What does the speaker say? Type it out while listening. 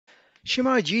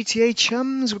Shemai GTA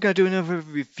chums, we're going to do another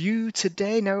review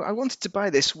today. Now, I wanted to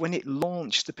buy this when it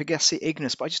launched, the Pegassi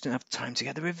Ignus, but I just didn't have time to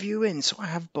get the review in, so I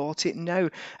have bought it now,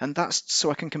 and that's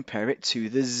so I can compare it to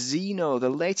the Xeno,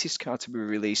 the latest car to be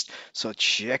released, so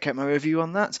check out my review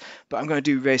on that. But I'm going to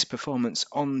do race performance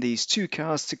on these two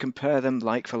cars to compare them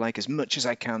like for like as much as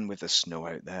I can with the snow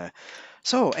out there.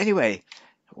 So, anyway,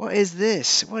 what is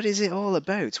this? What is it all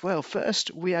about? Well,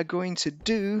 first we are going to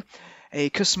do a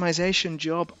customization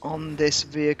job on this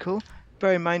vehicle.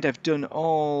 Bear in mind I've done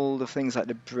all the things like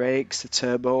the brakes, the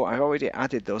turbo. I already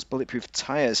added those bulletproof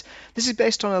tyres. This is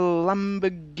based on a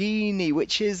Lamborghini,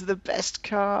 which is the best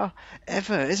car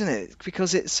ever, isn't it?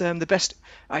 Because it's the best,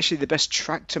 actually the best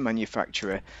tractor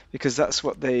manufacturer, because that's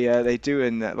what they do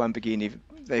in that Lamborghini.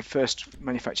 They first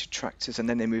manufactured tractors and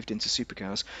then they moved into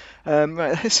supercars.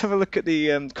 Right, let's have a look at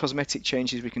the cosmetic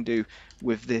changes we can do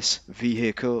with this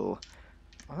vehicle.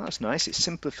 Well, that's nice. It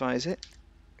simplifies it,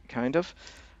 kind of.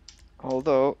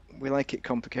 Although, we like it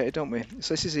complicated, don't we?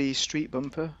 So this is a street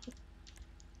bumper.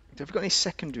 Have we got any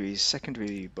secondaries?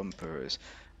 Secondary bumpers.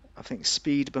 I think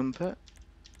speed bumper.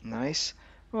 Nice.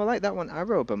 Oh, I like that one.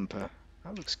 Arrow bumper.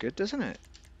 That looks good, doesn't it?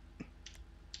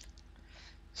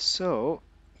 So,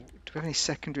 do we have any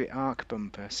secondary arc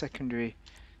bumper? Secondary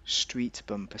street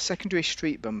bumper. Secondary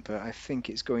street bumper, I think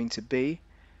it's going to be,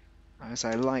 as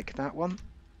I like that one.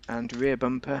 And rear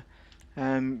bumper.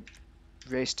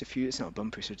 Race diffuser, it's not a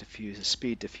bumper, it's a diffuser,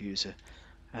 speed diffuser.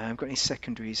 Got any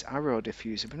secondaries? Arrow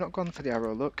diffuser, we've not gone for the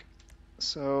arrow look.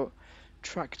 So,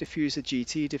 track diffuser,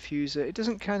 GT diffuser, it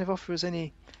doesn't kind of offer us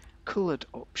any coloured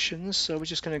options, so we're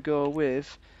just going to go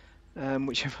with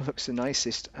whichever looks the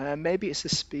nicest. Maybe it's the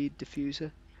speed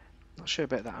diffuser, not sure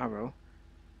about the arrow.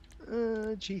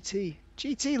 GT.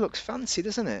 GT looks fancy,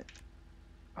 doesn't it?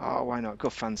 Oh, why not? Go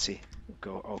fancy.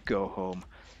 Go home.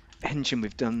 Engine,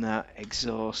 we've done that.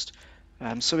 Exhaust.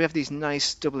 So we have these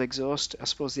nice double exhaust. I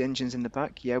suppose the engine's in the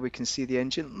back. Yeah, we can see the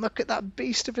engine. Look at that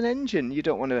beast of an engine. You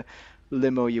don't want to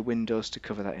limo your windows to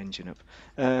cover that engine up.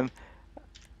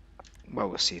 Well,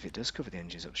 we'll see if it does cover the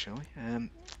engines up, shall we?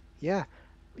 Yeah.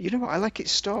 You know what? I like it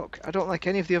stock. I don't like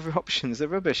any of the other options. They're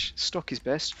rubbish. Stock is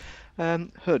best.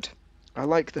 Hood. I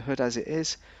like the hood as it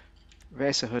is.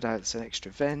 Racer hood adds an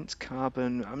extra vent,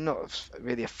 carbon. I'm not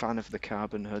really a fan of the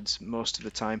carbon hoods most of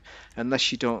the time,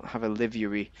 unless you don't have a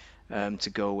livery to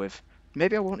go with.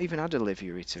 Maybe I won't even add a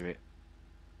livery to it.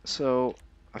 So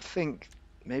I think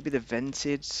maybe the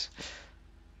vented,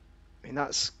 I mean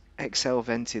that's XL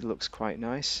vented looks quite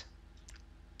nice.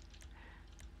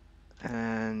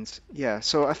 And yeah,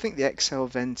 so I think the XL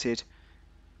vented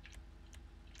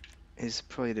is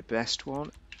probably the best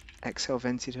one. XL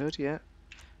vented hood, yeah,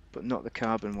 but not the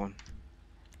carbon one.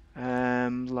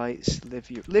 Lights,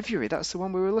 livery, that's the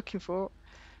one we were looking for.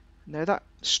 Now that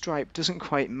stripe doesn't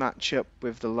quite match up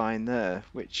with the line there,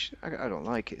 which I don't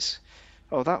like.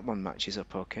 Oh, that one matches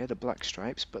up okay, the black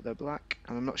stripes, but they're black,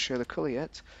 and I'm not sure the colour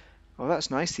yet. Oh, that's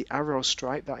nice, the arrow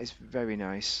stripe, that is very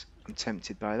nice. I'm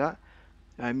tempted by that.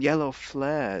 Yellow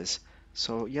flares.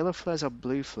 So yellow flares are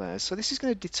blue flares. So this is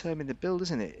going to determine the build,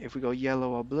 isn't it? If we go yellow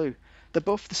or blue. They're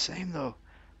both the same though.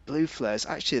 Blue flares.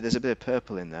 Actually, there's a bit of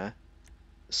purple in there.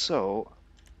 So,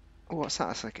 oh, what's that?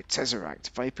 That's like a Tesseract,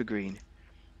 Viper Green.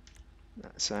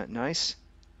 That's nice.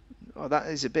 Oh, that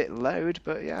is a bit loud,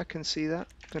 but yeah, I can see that.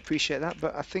 I can appreciate that.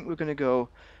 But I think we're going to go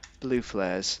blue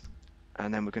flares,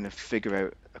 and then we're going to figure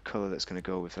out a colour that's going to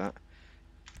go with that.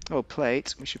 Oh,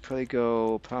 plate. We should probably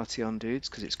go party on, dudes,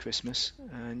 because it's Christmas.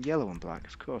 And yellow and black,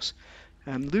 of course.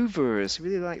 Louvers.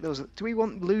 Really like those. Do we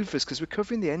want louvers? Because we're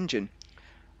covering the engine.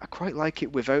 I quite like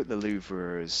it without the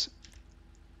louvers.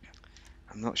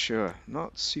 I'm not sure.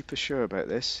 Not super sure about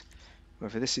this.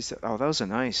 Whether this is... Oh, those are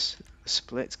nice. The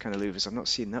split kind of louvers. I've not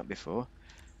seen that before.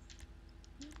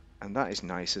 And that is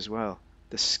nice as well.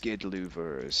 The skid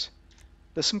louvers.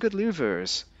 There's some good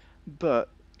louvers. But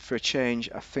for a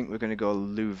change, I think we're going to go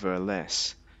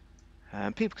louver-less.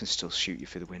 People can still shoot you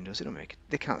through the windows.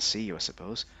 They can't see you, I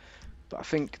suppose. But I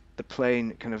think the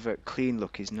plain kind of clean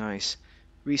look is nice.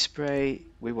 Respray,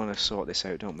 we want to sort this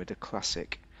out, don't we? The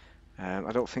classic.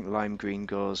 I don't think lime green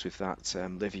goes with that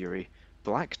livery.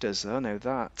 Black does though. Now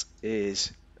that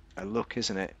is a look,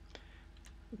 isn't it?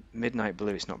 Midnight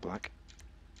blue. It's not black.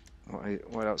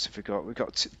 What else have we got? We've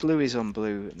got blue is on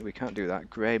blue. We can't do that.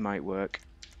 Grey might work.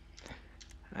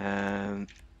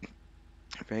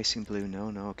 Racing blue.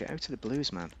 No. Get out of the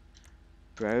blues, man.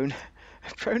 Brown.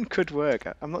 Brown could work.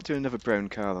 I'm not doing another brown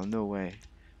car though. No way.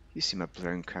 You seen my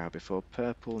brown car before?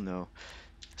 Purple. No.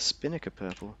 Spinnaker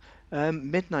purple.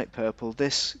 Midnight purple,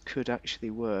 this could actually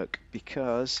work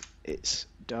because it's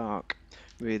dark,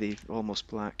 really almost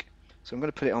black. So I'm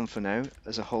going to put it on for now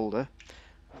as a holder.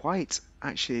 white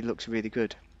actually looks really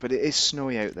good, but it is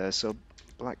snowy out there, so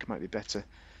black might be better.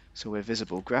 So we're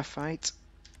visible. Graphite,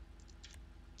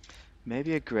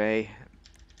 maybe a grey.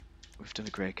 We've done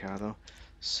a grey car though.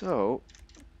 So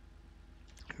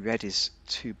red is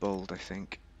too bold, I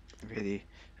think. Really,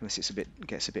 unless it's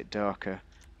gets a bit darker.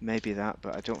 Maybe that,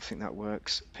 but I don't think that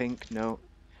works. Pink, no.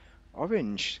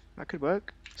 Orange, that could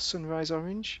work. Sunrise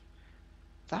orange,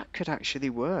 that could actually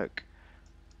work.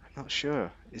 I'm not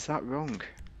sure. Is that wrong?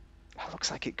 That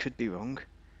looks like it could be wrong.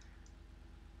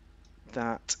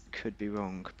 That could be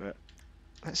wrong, but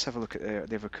let's have a look at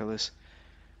the other colours.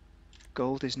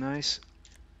 Gold is nice.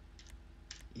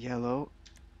 Yellow.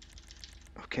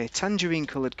 Okay, tangerine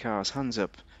coloured cars, hands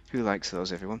up. Who likes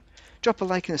those, everyone? Drop a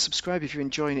like and a subscribe if you're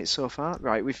enjoying it so far.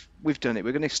 Right, we've done it.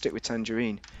 We're going to stick with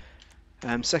tangerine.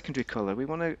 Secondary colour. We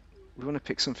want to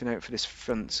pick something out for this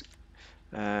front.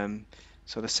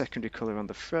 So the secondary colour on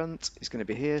the front is going to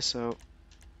be here. So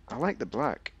I like the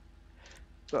black,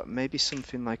 but maybe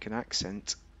something like an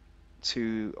accent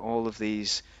to all of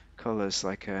these colours,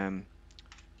 like a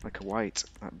white.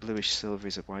 That bluish silver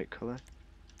is a white colour.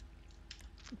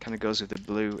 Kind of goes with the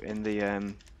blue in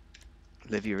the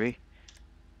livery.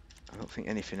 I don't think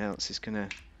anything else is going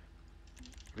to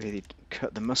really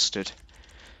cut the mustard.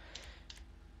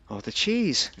 Oh, the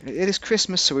cheese. It is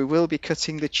Christmas, so we will be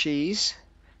cutting the cheese.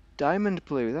 Diamond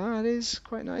blue, that is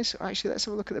quite nice. Actually, let's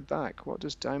have a look at the back. What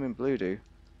does diamond blue do?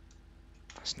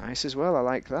 That's nice as well. I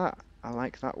like that. I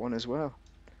like that one as well.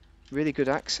 Really good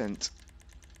accent.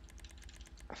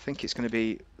 I think it's going to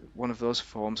be one of those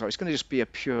forms, or it's going to just be a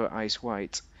pure ice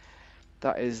white.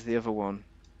 That is the other one.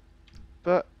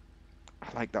 But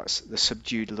I like that, the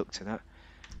subdued look to that.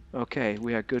 Okay,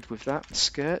 we are good with that.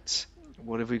 Skirts.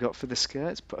 What have we got for the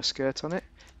skirts? Put a skirt on it.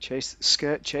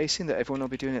 Skirt chasing that everyone will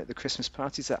be doing at the Christmas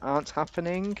parties that aren't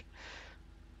happening.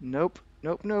 Nope,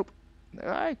 nope, nope.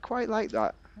 I quite like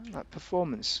that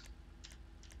performance.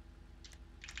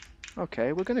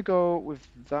 Okay, we're going to go with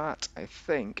that, I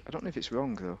think. I don't know if it's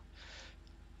wrong, though.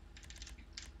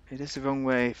 It is the wrong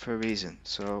way for a reason,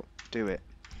 so do it.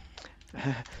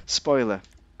 Spoiler.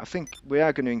 I think we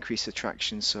are going to increase the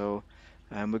traction, so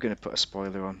we're going to put a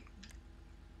spoiler on.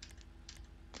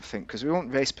 I think, because we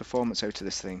want race performance out of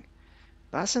this thing.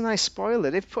 That's a nice spoiler.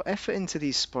 They've put effort into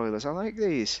these spoilers. I like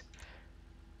these.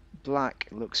 Black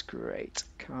looks great.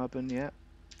 Carbon, yeah.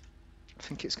 I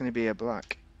think it's going to be a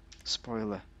black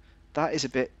spoiler. That is a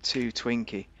bit too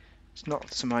twinky. It's not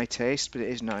to my taste, but it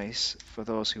is nice for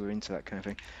those who are into that kind of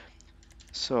thing.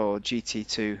 So,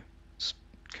 GT2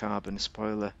 carbon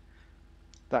spoiler.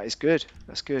 That is good.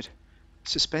 That's good.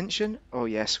 Suspension? Oh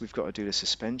yes, we've got to do the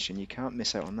suspension. You can't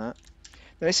miss out on that.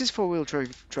 Now, this is four-wheel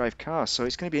drive car, so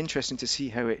it's going to be interesting to see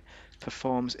how it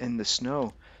performs in the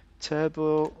snow.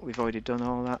 Turbo, we've already done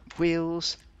all that.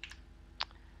 Wheels,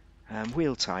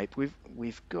 wheel type.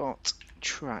 We've got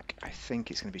track. I think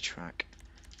it's going to be track.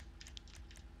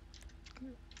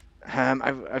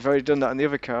 I've already done that on the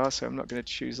other car, so I'm not going to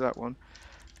choose that one.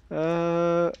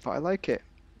 But I like it.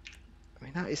 I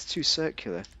mean, that is too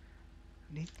circular.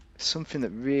 I need something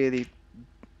that really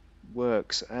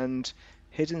works. And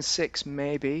Hidden 6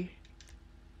 maybe.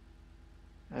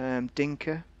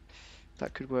 Dinker,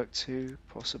 that could work too,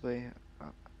 possibly.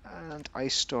 And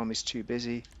Ice Storm is too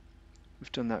busy.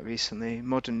 We've done that recently.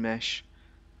 Modern Mesh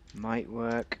might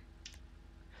work.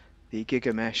 The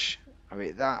Giga Mesh, I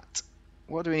mean that.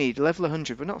 What do we need? Level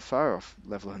 100. We're not far off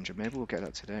level 100. Maybe we'll get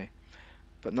that today.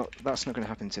 But that's not going to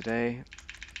happen today.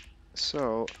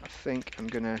 So I think I'm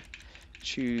going to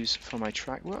choose for my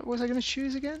track. What was I going to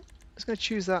choose again? I was going to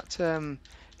choose that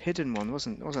hidden one,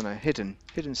 wasn't I? Hidden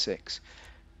 6.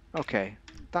 Okay,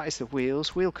 that is the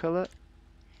wheels. Wheel colour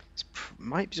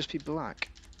might just be black.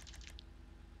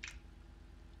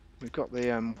 We've got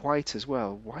the white as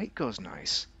well. White goes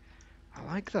nice. I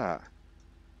like that.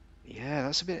 Yeah,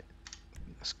 that's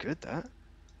good, that.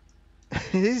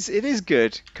 It is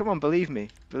good. Come on, believe me.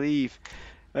 Believe.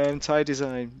 Tyre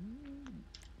design.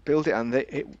 Build it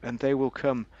and they will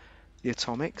come. The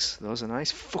atomics, those are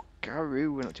nice.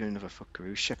 Fuckaroo, we're not doing another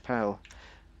fuckaroo. Chappelle,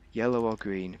 yellow or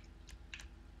green.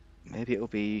 Maybe it'll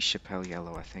be Chappelle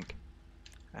yellow, I think.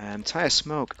 Tyre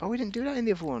smoke. Oh, we didn't do that in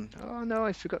the other one. Oh no,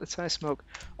 I forgot the tyre smoke.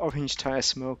 Orange tyre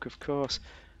smoke, of course.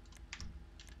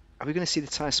 Are we going to see the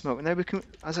tyre smoke? Now we can,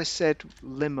 as I said,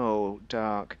 limo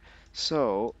dark.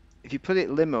 So if you put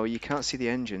it limo, you can't see the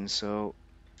engine. So,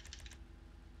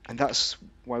 and that's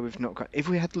why we've not got. If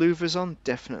we had louvers on,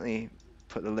 definitely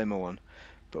put the limo on.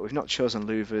 But we've not chosen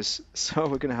louvers, so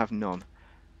we're going to have none.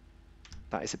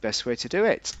 That is the best way to do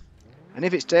it. And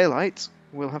if it's daylight,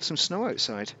 we'll have some snow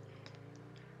outside.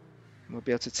 And we'll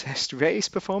be able to test race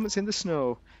performance in the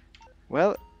snow.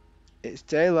 Well, It's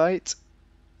daylight.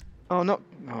 Oh, not...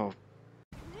 Oh.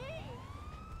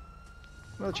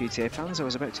 Well, GTA fans, I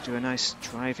was about to do a nice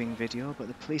driving video, but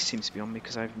the police seem to be on me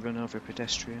because I've run over a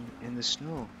pedestrian in the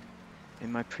snow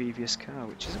in my previous car,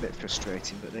 which is a bit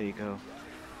frustrating, but there you go.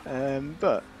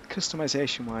 But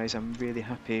customization wise, I'm really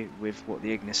happy with what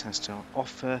the Ignus has to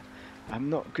offer.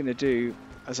 I'm not going to do,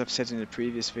 as I've said in the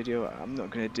previous video, I'm not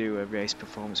going to do a race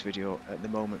performance video at the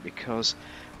moment because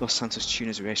Los Santos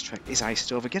Tuners racetrack is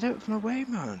iced over. Get out of my way,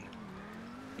 man!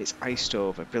 It's iced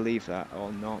over, believe that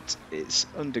or not. It's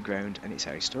underground and it's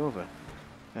iced over.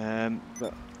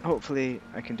 But hopefully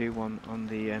I can do one on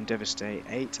the Devastate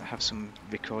 8. I have some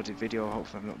recorded video,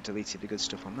 hopefully I've not deleted the good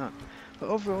stuff on that. But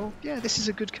overall, yeah, this is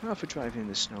a good car for driving in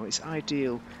the snow. It's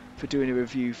ideal for doing a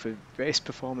review for race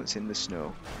performance in the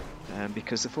snow,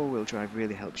 because the four-wheel drive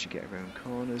really helps you get around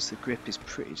corners. The grip is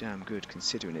pretty damn good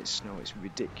considering it's snow, it's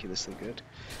ridiculously good.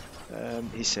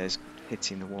 He says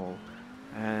hitting the wall.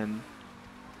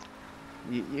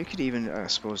 You could even, I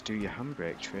suppose, do your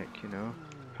handbrake trick, you know.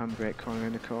 Handbrake corner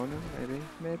in the corner,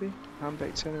 maybe.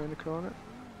 Handbrake turner in the corner.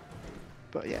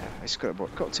 But yeah, it's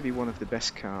got to be one of the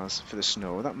best cars for the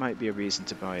snow. That might be a reason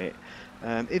to buy it.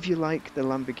 If you like the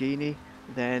Lamborghini,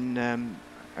 then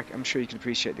I'm sure you can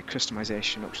appreciate the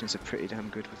customization options are pretty damn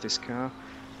good with this car.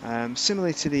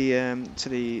 Similarly to the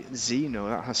Xeno,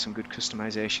 that has some good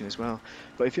customization as well.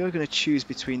 But if you're going to choose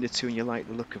between the two and you like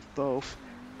the look of both,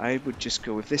 I would just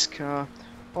go with this car,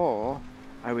 or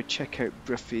I would check out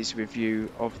Bruffy's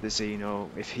review of the Xeno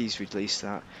if he's released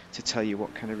that to tell you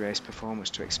what kind of race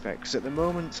performance to expect. Because at the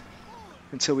moment,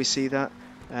 until we see that,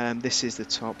 this is the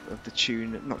top of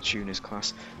the not tuners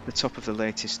class, the top of the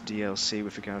latest DLC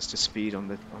with regards to speed on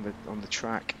the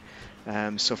track.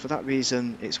 So for that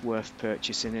reason, it's worth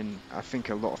purchasing, and I think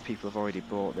a lot of people have already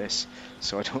bought this.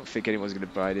 So I don't think anyone's going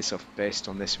to buy this off based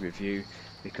on this review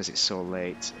because it's so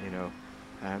late, you know.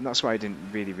 That's why I didn't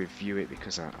really review it,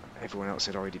 because everyone else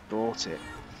had already bought it.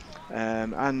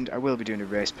 And I will be doing a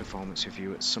race performance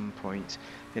review at some point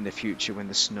in the future when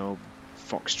the snow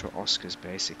Foxtrot Oscars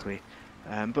basically.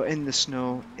 But in the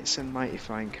snow, it's a mighty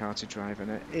fine car to drive, and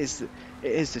it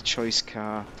is the choice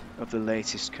car of the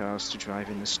latest cars to drive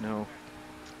in the snow.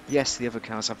 Yes, the other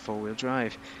cars have four-wheel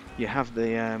drive. You have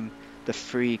the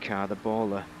free car, the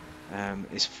Baller,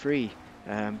 is free.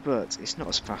 But it's not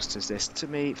as fast as this. For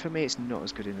me, it's not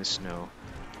as good in the snow.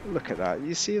 Look at that.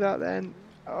 You see that then?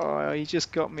 Oh, you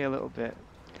just got me a little bit.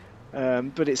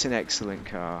 But it's an excellent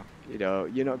car. You know,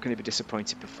 you're not going to be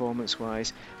disappointed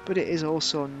performance-wise, but it is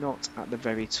also not at the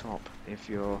very top.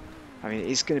 I mean,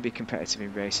 it's going to be competitive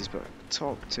in races, but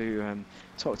talk to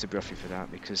Bruffy for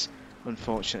that, because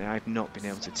unfortunately I've not been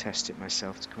able to test it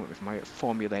myself to come up with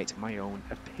formulate my own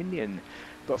opinion.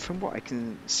 But from what I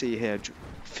can see here,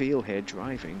 feel here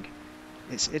driving,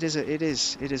 it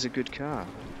is a good car.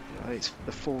 It's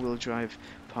the four-wheel drive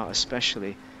part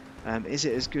especially. Is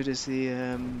it as good as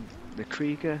the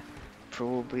Krieger?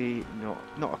 Probably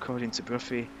not according to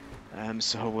Bruffy.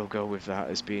 So we'll go with that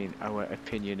as being our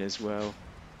opinion as well.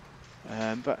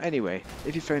 But anyway,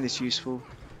 if you found this useful,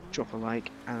 drop a like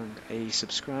and a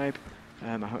subscribe.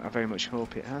 I very much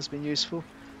hope it has been useful.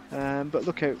 But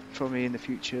look out for me in the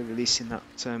future releasing that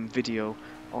video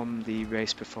on the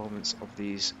race performance of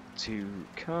these two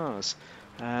cars.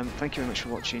 Thank you very much for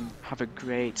watching. Have a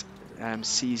great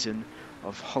season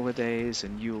of holidays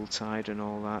and Yuletide and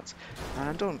all that.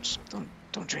 And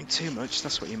don't drink too much.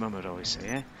 That's what your mum would always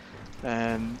say,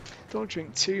 eh? Don't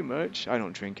drink too much. I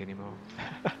don't drink anymore.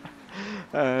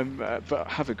 But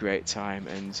have a great time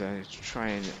and try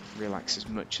and relax as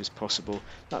much as possible.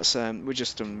 That's we're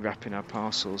just unwrapping our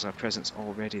parcels, our presents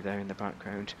already there in the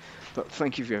background. But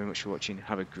thank you very much for watching.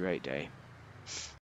 Have a great day.